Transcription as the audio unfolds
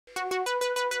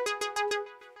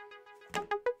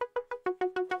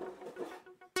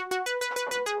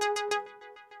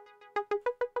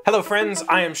Hello friends,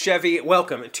 I am Chevy.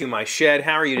 Welcome to my shed.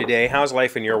 How are you today? How's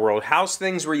life in your world? How's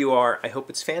things where you are? I hope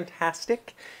it's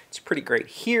fantastic. It's pretty great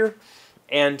here.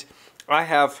 And I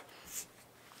have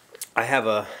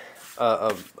a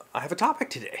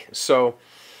topic today. So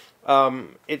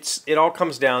it all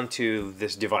comes down to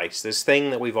this device, this thing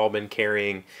that we've all been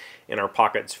carrying in our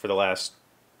pockets for the last,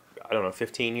 I don't know,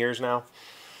 15 years now.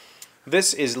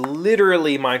 This is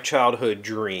literally my childhood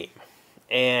dream.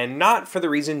 And not for the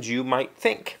reasons you might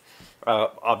think.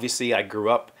 Obviously, I grew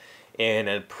up in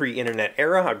a pre-internet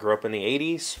era. I grew up in the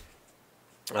 80s.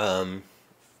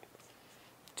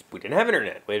 We didn't have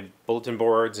internet. We had bulletin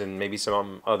boards and maybe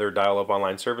some other dial-up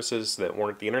online services that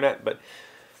weren't the internet. But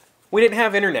we didn't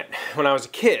have internet when I was a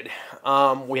kid.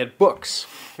 We had books,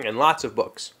 and lots of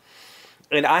books.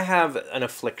 And I have an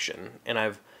affliction, and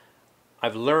I've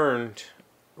learned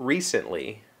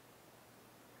recently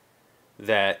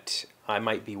that I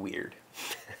might be weird.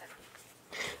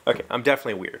 Okay, I'm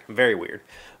definitely weird. I'm very weird.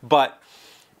 But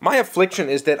my affliction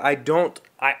is that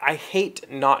I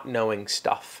hate not knowing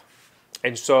stuff.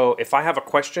 And so if I have a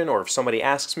question or if somebody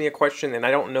asks me a question and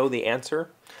I don't know the answer,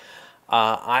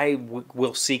 I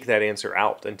will seek that answer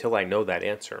out until I know that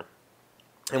answer.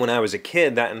 And when I was a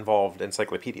kid, that involved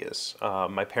encyclopedias.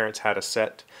 My parents had a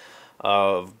set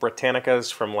of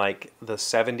Britannicas from like the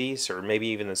 70s or maybe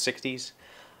even the 60s.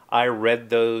 I read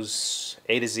those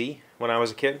A to Z when I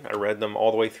was a kid. I read them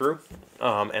all the way through,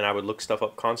 and I would look stuff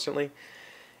up constantly.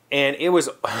 And it was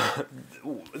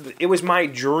my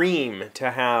dream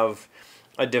to have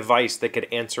a device that could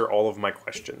answer all of my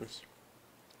questions,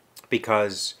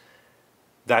 because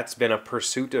that's been a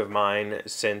pursuit of mine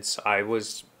since I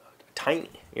was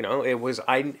tiny. You know,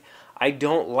 I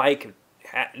don't like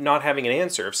not having an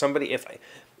answer.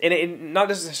 Not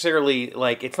necessarily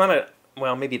like, it's not a,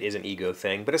 well, maybe it is an ego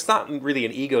thing, but it's not really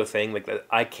an ego thing, like that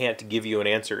I can't give you an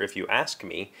answer if you ask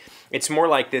me. It's more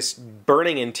like this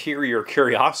burning interior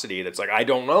curiosity that's like, I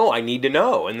don't know, I need to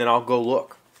know, and then I'll go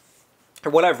look.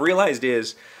 And what I've realized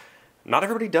is, not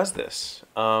everybody does this.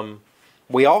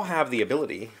 We all have the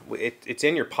ability. It's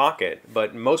in your pocket,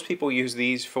 but most people use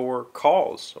these for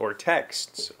calls or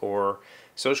texts or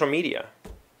social media.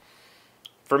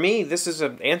 For me, this is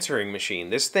an answering machine.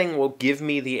 This thing will give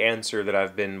me the answer that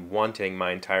I've been wanting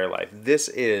my entire life. This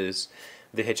is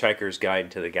the Hitchhiker's Guide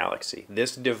to the Galaxy.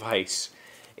 This device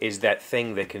is that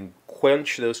thing that can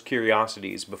quench those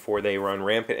curiosities before they run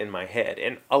rampant in my head.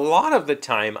 And a lot of the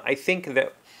time, I think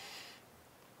that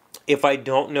if I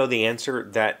don't know the answer,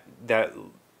 that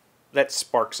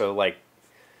sparks a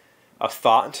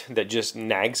thought that just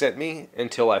nags at me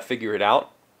until I figure it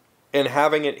out. And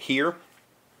having it here,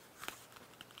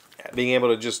 being able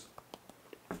to just,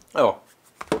 oh,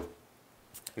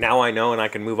 now I know and I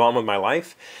can move on with my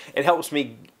life. It helps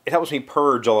me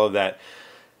purge all of that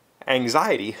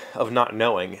anxiety of not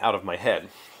knowing out of my head.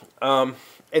 And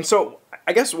so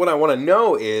I guess what I want to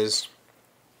know is,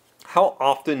 how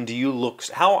often do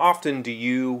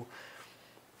you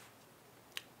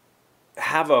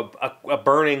have a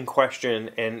burning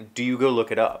question, and do you go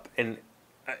look it up? And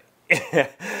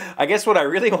I guess what I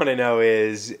really want to know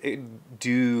is,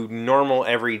 do normal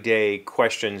everyday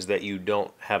questions that you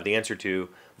don't have the answer to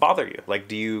bother you? Like,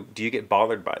 do you get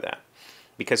bothered by that?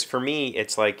 Because for me,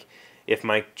 it's like, if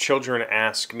my children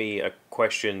ask me a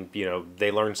question, you know, they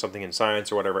learn something in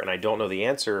science or whatever, and I don't know the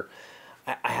answer,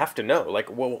 I have to know.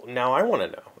 Like, well, now I want to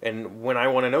know. And when I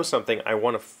want to know something, I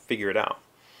want to figure it out.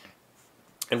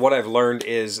 And what I've learned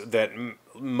is that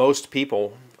most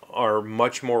people are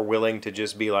much more willing to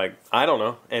just be like, I don't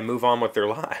know, and move on with their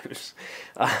lives.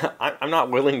 I'm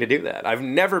not willing to do that. I've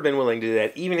never been willing to do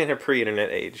that, even in a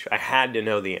pre-internet age. I had to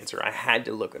know the answer. I had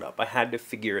to look it up. I had to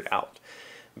figure it out,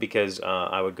 because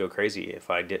I would go crazy if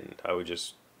I didn't. I would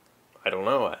just, I don't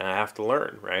know, I have to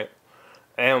learn, right?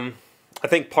 I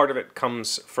think part of it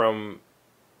comes from,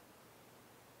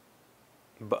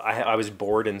 I was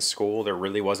bored in school. There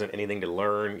really wasn't anything to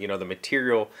learn. You know, the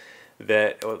material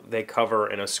that they cover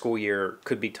in a school year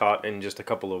could be taught in just a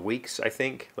couple of weeks, I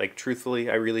think. Like, truthfully,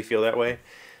 I really feel that way.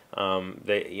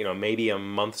 You know, maybe a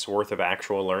month's worth of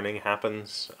actual learning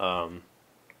happens,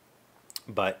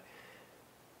 but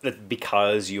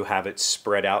because you have it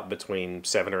spread out between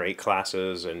 7 or 8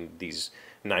 classes and these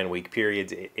 9-week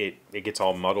periods, it gets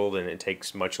all muddled, and it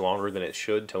takes much longer than it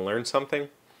should to learn something.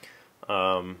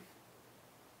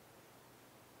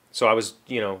 So I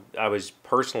was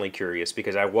personally curious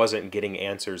because I wasn't getting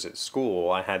answers at school.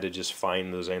 I had to just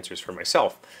find those answers for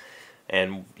myself.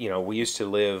 And, we used to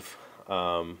live,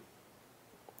 my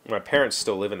parents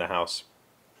still live in the house,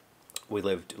 We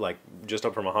lived like just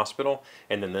up from a hospital,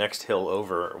 and then the next hill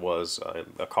over was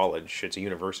a college. It's a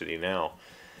university now,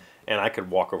 and I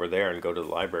could walk over there and go to the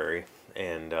library.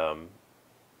 And I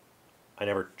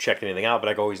never checked anything out, but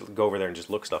I could always go over there and just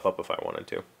look stuff up if I wanted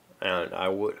to, and I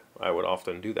would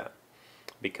often do that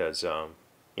because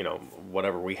you know,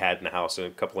 whatever we had in the house, a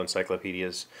couple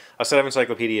encyclopedias, a set of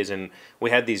encyclopedias, and we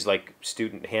had these like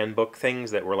student handbook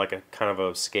things that were like a kind of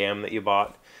a scam that you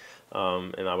bought.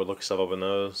 And I would look stuff up in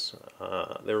those.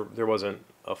 There wasn't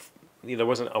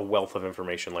a wealth of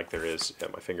information like there is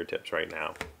at my fingertips right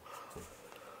now.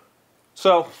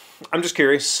 So I'm just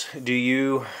curious. Do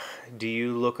you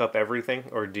look up everything,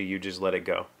 or do you just let it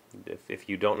go? If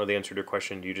you don't know the answer to a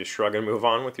question, do you just shrug and move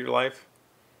on with your life?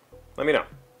 Let me know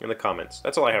in the comments.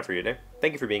 That's all I have for you today.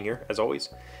 Thank you for being here, as always.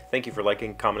 Thank you for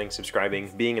liking, commenting,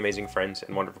 subscribing, being amazing friends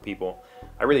and wonderful people.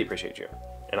 I really appreciate you,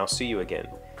 and I'll see you again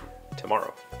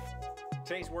tomorrow.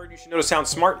 Today's word you should know to sound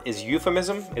smart is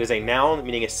euphemism. It is a noun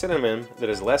meaning a synonym that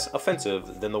is less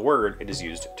offensive than the word it is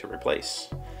used to replace.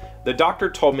 The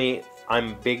doctor told me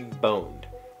I'm big boned,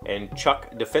 and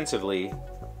Chuck defensively,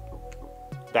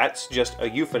 that's just a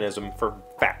euphemism for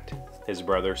fat, his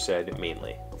brother said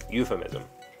meanly. Euphemism.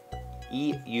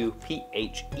 E-U-P-H-E-M-I-S-M.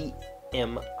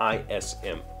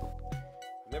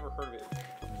 I've never heard of it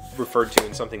referred to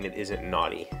in something that isn't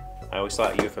naughty. I always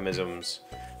thought euphemisms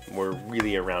were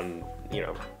really around, you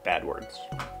know, bad words.